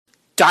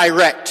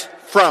Direct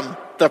from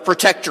the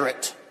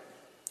Protectorate.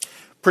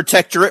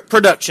 Protectorate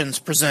Productions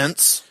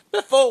presents...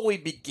 Before we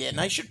begin,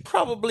 I should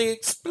probably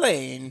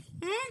explain.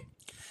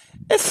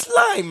 A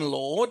Slime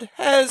Lord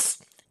has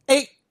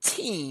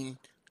 18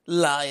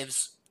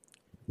 lives.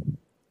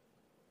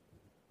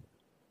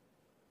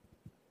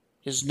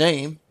 His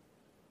name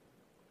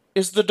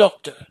is the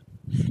Doctor.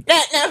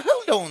 Now,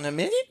 hold on a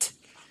minute.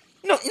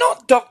 No,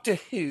 not Doctor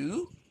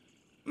Who.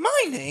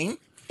 My name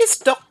is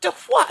Dr.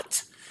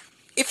 What?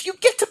 If you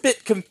get a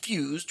bit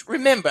confused,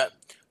 remember,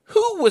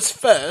 who was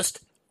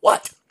first,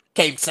 what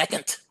came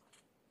second.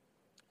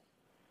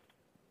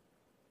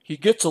 He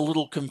gets a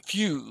little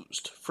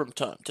confused from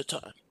time to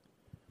time.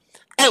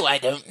 Oh, I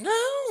don't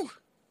know.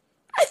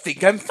 I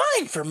think I'm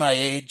fine for my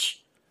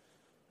age.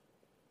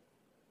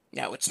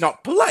 Now, it's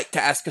not polite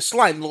to ask a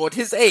Slime Lord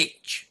his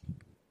age.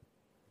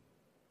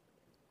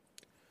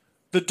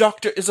 The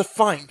Doctor is a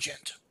fine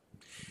gent.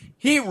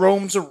 He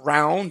roams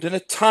around in a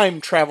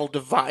time travel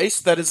device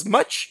that is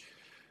much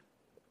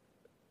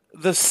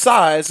the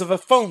size of a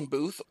phone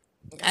booth.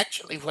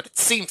 Actually, what it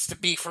seems to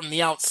be from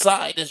the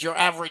outside is your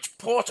average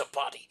porta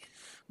potty.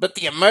 But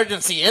the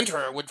emergency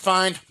enterer would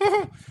find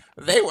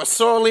they were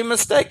sorely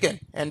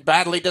mistaken and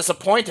badly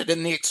disappointed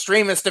in the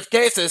extremest of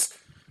cases.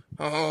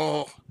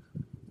 Oh,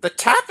 the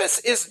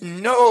TARDIS is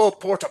no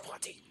porta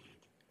potty.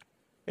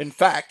 In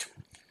fact,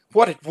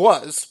 what it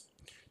was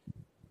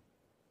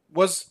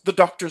the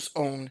Doctor's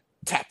own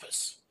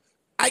TARDIS.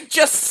 I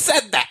just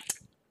said that!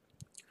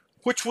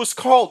 Which was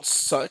called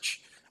such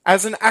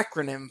as an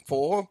acronym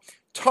for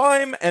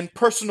Time and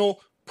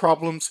Personal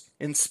Problems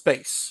in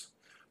Space.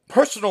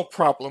 Personal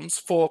problems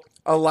for,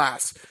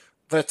 alas,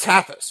 the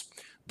TARDIS,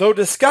 though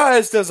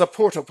disguised as a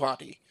porta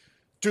potty,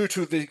 due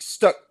to the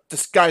stuck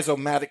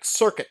disguisomatic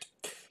circuit,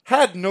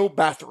 had no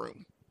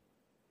bathroom.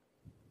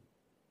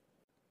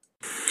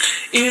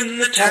 In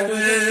the TARDIS,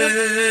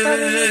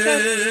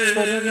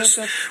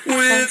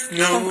 with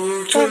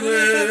no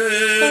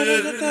toilet.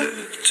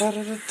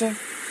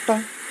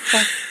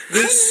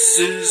 This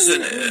is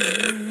an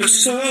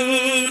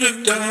episode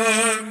of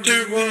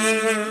Dr.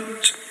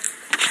 What?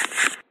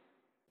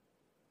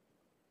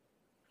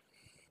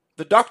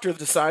 The Doctor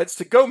decides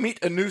to go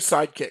meet a new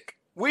sidekick.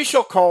 We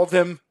shall call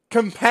them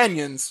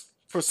companions,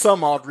 for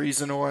some odd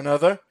reason or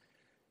another.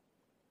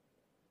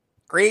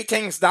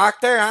 Greetings,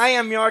 Doctor. I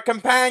am your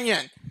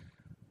companion.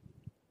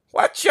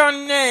 What's your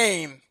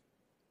name?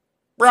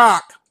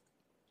 Brock.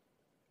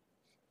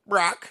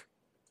 Brock.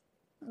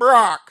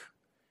 Brock.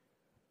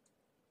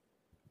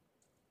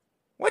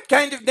 What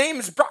kind of name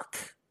is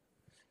Brock?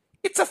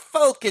 It's a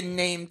Vulcan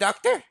name,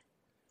 Doctor.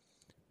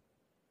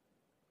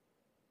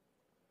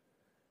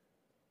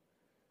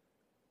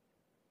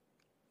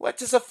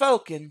 What is a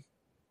Vulcan?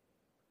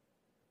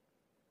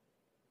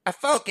 A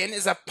Vulcan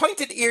is a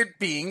pointed-eared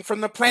being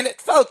from the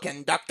planet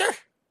Vulcan, Doctor.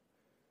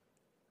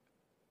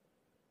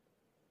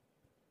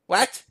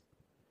 What?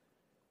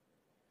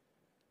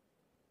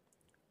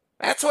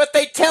 That's what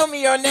they tell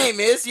me your name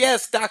is,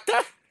 yes, Doctor.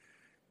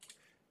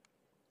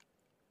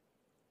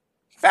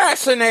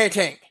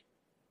 Fascinating.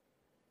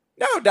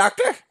 No,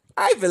 Doctor,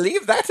 I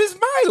believe that is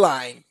my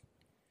line.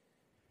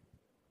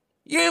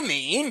 You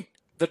mean,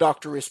 the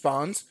Doctor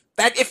responds,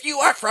 that if you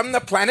are from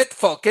the planet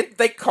Vulcan,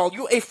 they call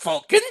you a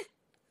Vulcan?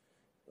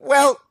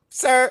 Well,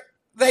 sir,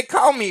 they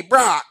call me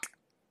Brock.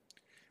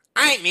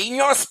 I mean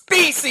your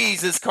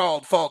species is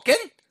called Vulcan.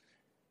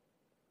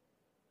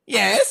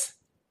 Yes?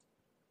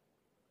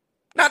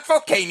 Not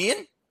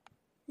Vulcanian?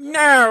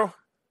 No.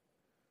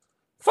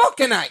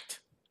 Vulcanite.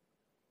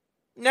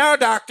 No,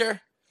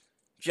 Doctor.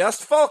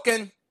 Just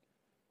Vulcan.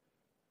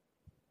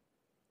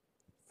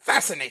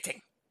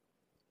 Fascinating.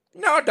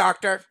 No,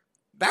 Doctor.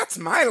 That's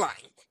my line.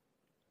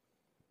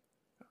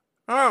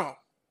 Oh.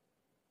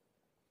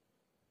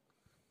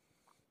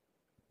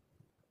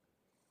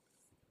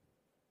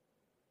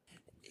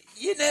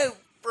 You know,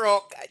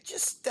 Brock,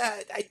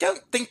 I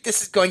don't think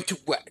this is going to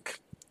work.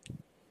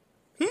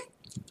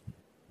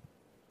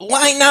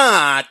 Why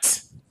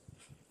not?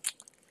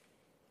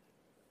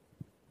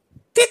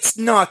 It's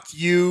not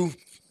you.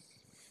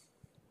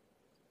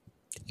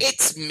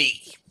 It's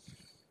me.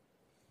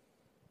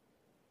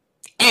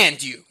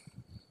 And you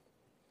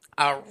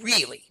are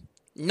really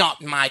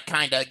not my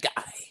kind of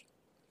guy.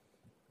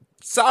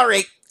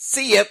 Sorry,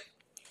 see ya.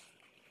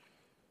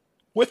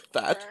 With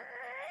that,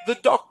 the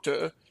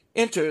Doctor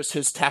enters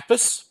his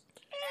TARDIS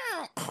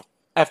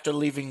after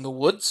leaving the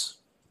woods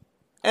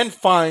and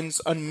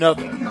finds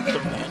another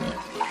companion.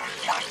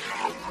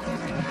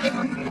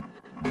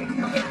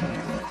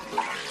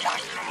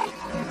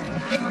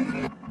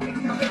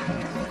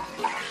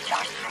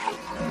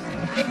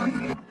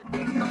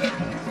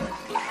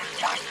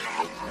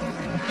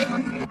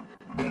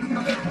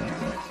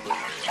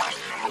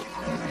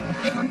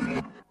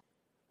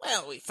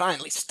 Well, we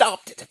finally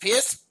stopped, it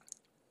appears.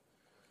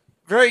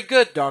 Very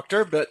good,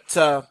 Doctor, but,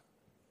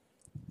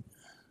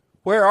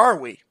 where are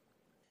we?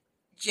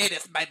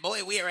 Jadith, my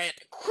boy, we are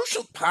at a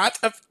crucial part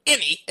of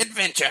any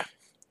adventure.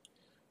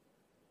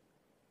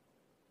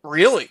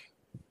 Really?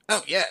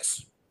 Oh,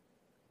 yes.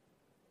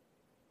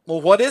 Well,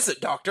 what is it,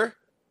 Doctor?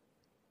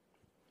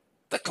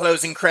 The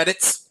closing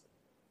credits.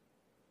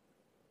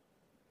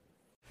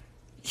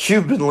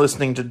 You've been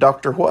listening to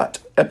Dr. What,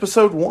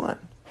 Episode 1.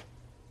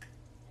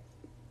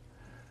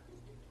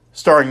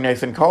 Starring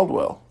Nathan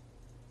Caldwell.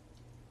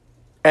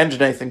 And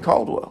Nathan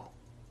Caldwell.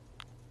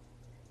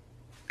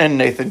 And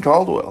Nathan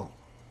Caldwell.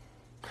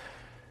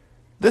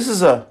 This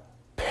is a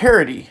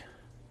parody,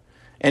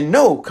 and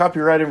no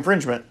copyright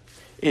infringement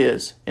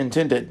is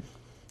intended.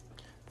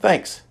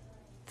 Thanks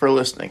for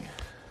listening.